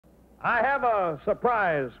I have a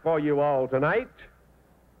surprise for you all tonight.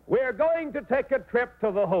 We're going to take a trip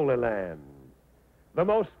to the Holy Land. The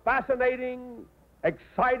most fascinating,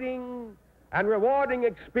 exciting, and rewarding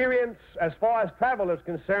experience as far as travel is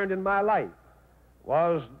concerned in my life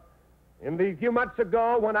was in the few months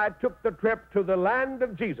ago when I took the trip to the land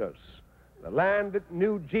of Jesus, the land that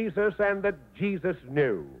knew Jesus and that Jesus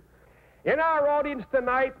knew. In our audience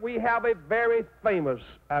tonight, we have a very famous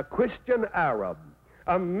Christian Arab,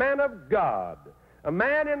 a man of God, a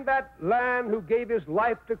man in that land who gave his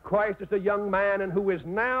life to Christ as a young man and who is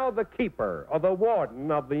now the keeper or the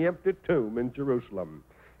warden of the empty tomb in Jerusalem.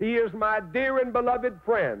 He is my dear and beloved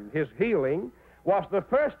friend. His healing was the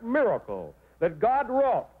first miracle that God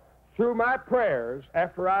wrought through my prayers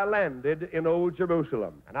after I landed in Old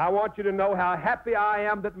Jerusalem. And I want you to know how happy I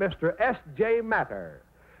am that Mr. S.J. Matter,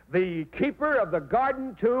 the keeper of the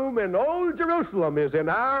garden tomb in Old Jerusalem, is in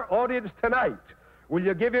our audience tonight. Will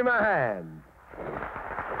you give him a hand?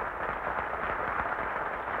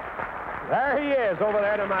 There he is, over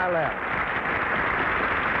there to my left.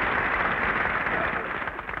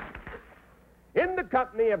 In the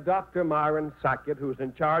company of Dr. Myron Sackett, who's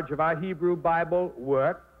in charge of our Hebrew Bible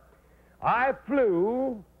work, I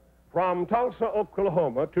flew from Tulsa,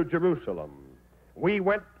 Oklahoma to Jerusalem. We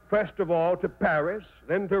went first of all to Paris,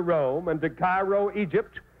 then to Rome, and to Cairo,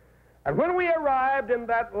 Egypt. And when we arrived in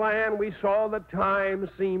that land, we saw the time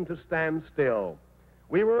seemed to stand still.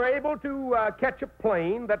 We were able to catch a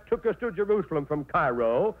plane that took us to Jerusalem from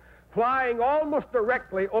Cairo, flying almost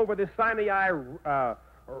directly over the Sinai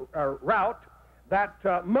route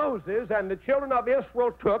that Moses and the children of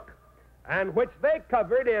Israel took, and which they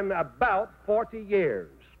covered in about 40 years.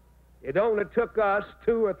 It only took us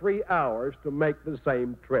 2 or 3 hours to make the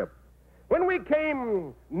same trip. When we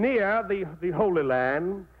came near the Holy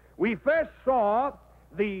Land, we first saw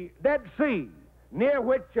the Dead Sea, near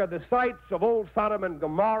which are the sites of old Sodom and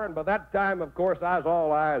Gomorrah, and by that time, of course, I was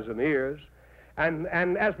all eyes and ears. And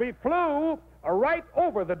as we flew right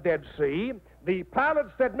over the Dead Sea, the pilot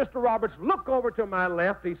said, "Mr. Roberts, look over to my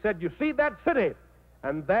left." He said, "You see that city?"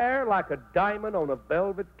 And there, like a diamond on a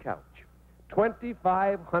velvet couch,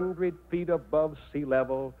 2,500 feet above sea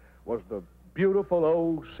level, was the beautiful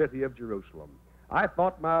old city of Jerusalem. I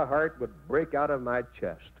thought my heart would break out of my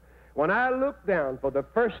chest when I looked down for the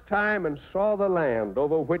first time and saw the land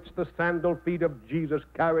over which the sandal feet of Jesus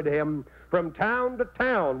carried him from town to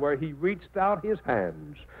town, where he reached out his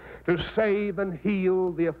hands to save and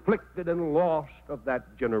heal the afflicted and lost of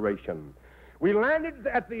that generation. We landed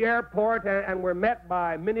at the airport and were met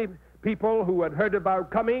by many people who had heard of our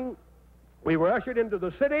coming. We were ushered into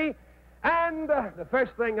the city, and the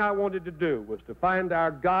first thing I wanted to do was to find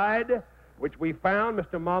our guide, which we found,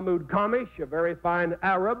 Mr. Mahmoud Kamish, a very fine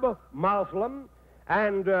Arab, Muslim,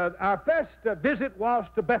 and our first visit was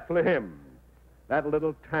to Bethlehem. That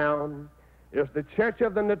little town is the Church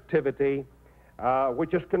of the Nativity,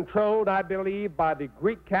 which is controlled, I believe, by the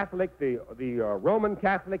Greek Catholic, the Roman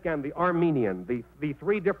Catholic, and the Armenian, the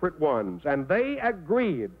three different ones. And they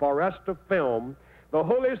agreed for us to film the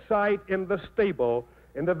holy site in the stable,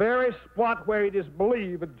 in the very spot where it is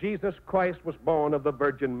believed that Jesus Christ was born of the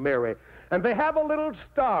Virgin Mary. And they have a little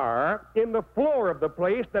star in the floor of the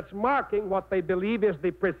place that's marking what they believe is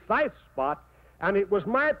the precise spot, and it was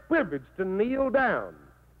my privilege to kneel down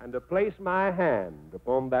and to place my hand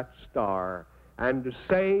upon that star and to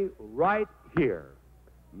say right here,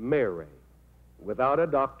 Mary, without a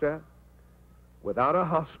doctor, without a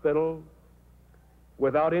hospital,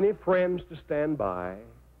 without any friends to stand by,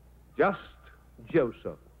 just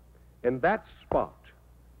Joseph. In that spot,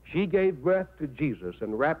 she gave birth to Jesus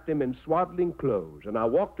and wrapped him in swaddling clothes, and I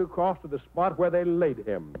walked across to the spot where they laid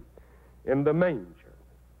him, in the manger.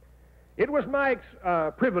 It was my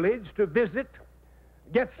privilege to visit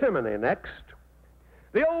Gethsemane next.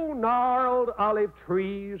 The old gnarled olive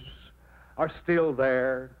trees are still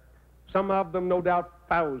there, some of them no doubt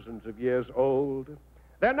thousands of years old.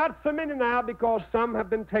 They're not so many now because some have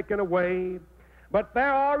been taken away, but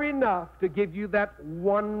there are enough to give you that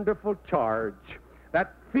wonderful charge,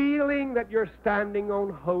 that feeling that you're standing on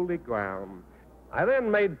holy ground. I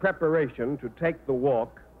then made preparation to take the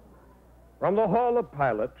walk from the Hall of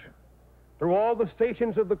Pilate through all the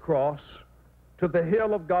stations of the cross to the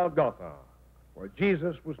hill of Golgotha, where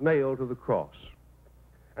Jesus was nailed to the cross.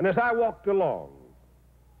 And as I walked along,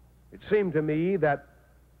 it seemed to me that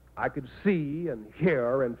I could see and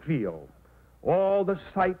hear and feel all the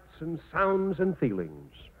sights and sounds and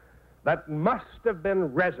feelings that must have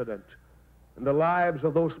been resident in the lives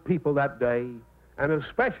of those people that day, and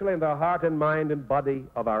especially in the heart and mind and body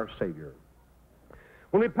of our Savior.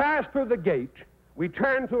 When we passed through the gate, We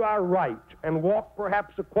turned to our right and walked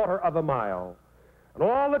perhaps a quarter of a mile. And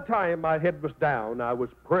all the time my head was down, I was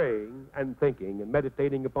praying and thinking and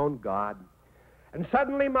meditating upon God. And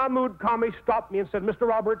suddenly Mahmoud Kamish stopped me and said, "Mr.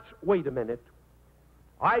 Roberts, wait a minute."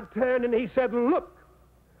 I turned and he said, "Look."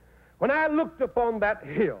 When I looked upon that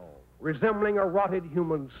hill, resembling a rotted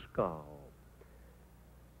human skull,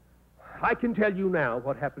 I can tell you now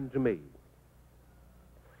what happened to me.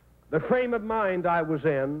 The frame of mind I was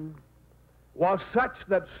in was such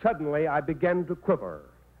that suddenly I began to quiver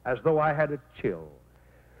as though I had a chill.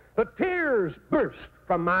 The tears burst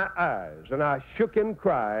from my eyes, and I shook and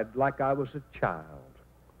cried like I was a child.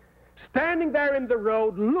 Standing there in the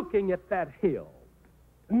road, looking at that hill,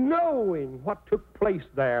 knowing what took place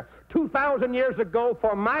there 2,000 years ago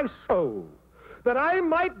for my soul, that I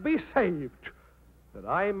might be saved, that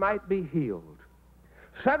I might be healed.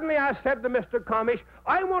 Suddenly I said to Mr. Kamish,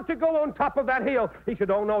 "I want to go on top of that hill." He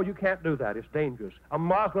said, "Oh, no, you can't do that. It's dangerous. A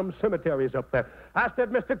Muslim cemetery is up there." I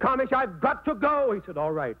said, "Mr. Kamish, I've got to go." He said,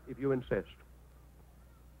 "All right, if you insist."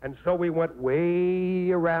 And so we went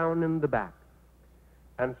way around in the back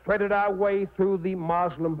and threaded our way through the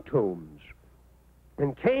Muslim tombs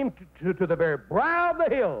and came to the very brow of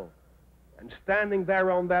the hill. And standing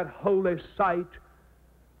there on that holy site,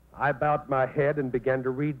 I bowed my head and began to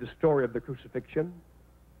read the story of the crucifixion.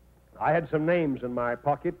 I had some names in my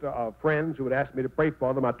pocket of friends who had asked me to pray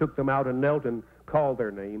for them. I took them out and knelt and called their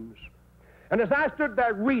names. And as I stood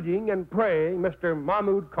there reading and praying, Mr.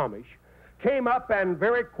 Mahmoud Kamish came up and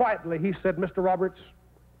very quietly he said, "Mr. Roberts,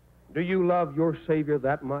 do you love your Savior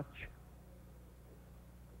that much?"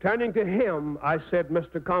 Turning to him, I said,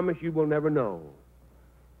 "Mr. Kamish, you will never know.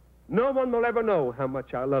 No one will ever know how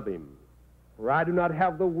much I love him, for I do not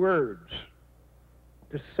have the words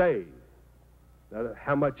to say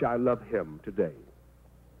how much I love him today."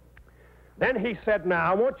 Then he said,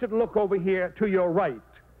 "Now, I want you to look over here to your right.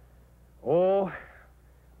 Oh,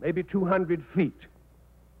 maybe 200 feet.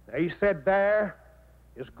 He said, there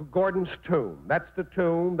is Gordon's tomb. That's the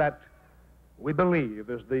tomb that we believe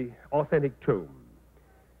is the authentic tomb.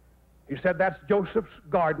 He said, that's Joseph's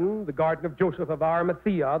garden, the garden of Joseph of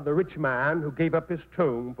Arimathea, the rich man who gave up his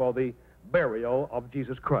tomb for the burial of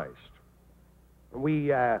Jesus Christ." And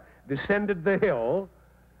we descended the hill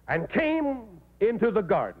and came into the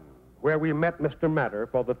garden where we met Mr. Matter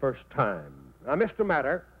for the first time. Now, Mr.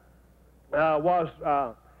 Matter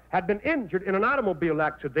had been injured in an automobile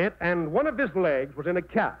accident, and one of his legs was in a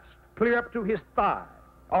cast, clear up to his thigh,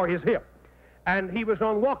 or his hip. And he was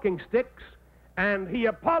on walking sticks, and he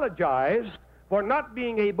apologized for not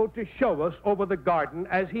being able to show us over the garden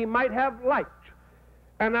as he might have liked.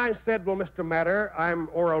 And I said, "Well, Mr. Matter, I'm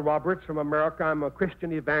Oral Roberts from America. I'm a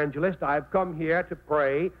Christian evangelist. I've come here to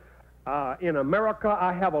pray. In America,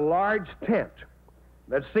 I have a large tent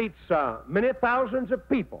that seats many thousands of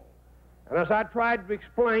people." And as I tried to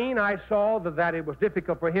explain, I saw that it was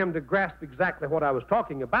difficult for him to grasp exactly what I was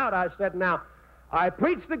talking about. I said, "Now, I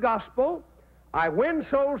preach the gospel. I win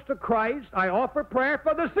souls to Christ. I offer prayer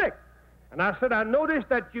for the sick." And I said, "I noticed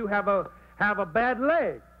that you have a bad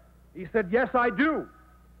leg." He said, "Yes, I do."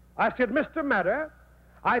 I said, "Mr. Matter,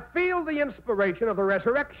 I feel the inspiration of the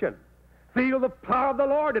resurrection, feel the power of the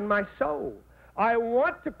Lord in my soul. I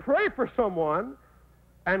want to pray for someone,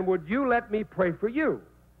 and would you let me pray for you?"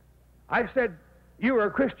 I said, "You are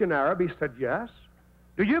a Christian Arab?" He said, "Yes."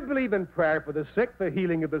 "Do you believe in prayer for the sick, the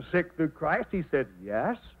healing of the sick through Christ?" He said,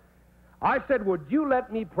 "Yes." I said, "Would you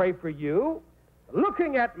let me pray for you?"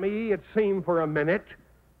 Looking at me, it seemed for a minute,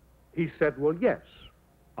 he said, "Well, yes,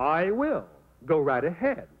 I will. Go right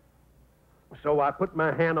ahead." So I put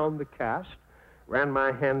my hand on the cast, ran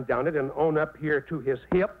my hand down it, and on up here to his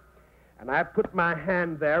hip, and I put my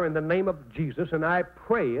hand there in the name of Jesus, and I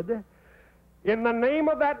prayed in the name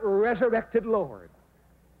of that resurrected Lord.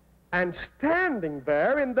 And standing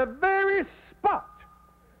there in the very spot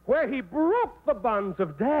where he broke the bonds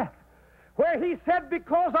of death, where he said,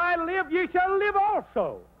 "Because I live, ye shall live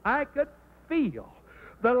also," I could feel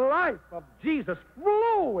the life of Jesus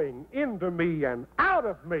flowing into me and out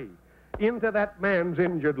of me into that man's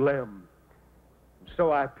injured limb.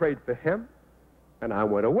 So I prayed for him, and I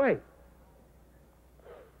went away.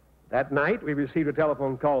 That night, we received a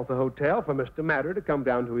telephone call at the hotel for Mr. Matter to come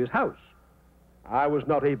down to his house. I was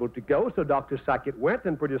not able to go, so Dr. Sackett went,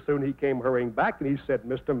 and pretty soon he came hurrying back, and he said,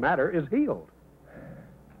 "Mr. Matter is healed."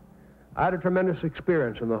 I had a tremendous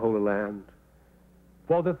experience in the Holy Land,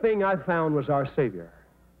 for the thing I found was our Savior.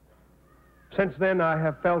 Since then, I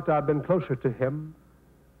have felt I've been closer to him,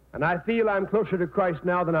 and I feel I'm closer to Christ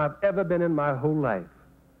now than I've ever been in my whole life.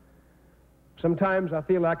 Sometimes I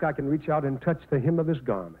feel like I can reach out and touch the hem of his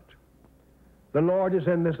garment. The Lord is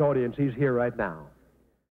in this audience. He's here right now.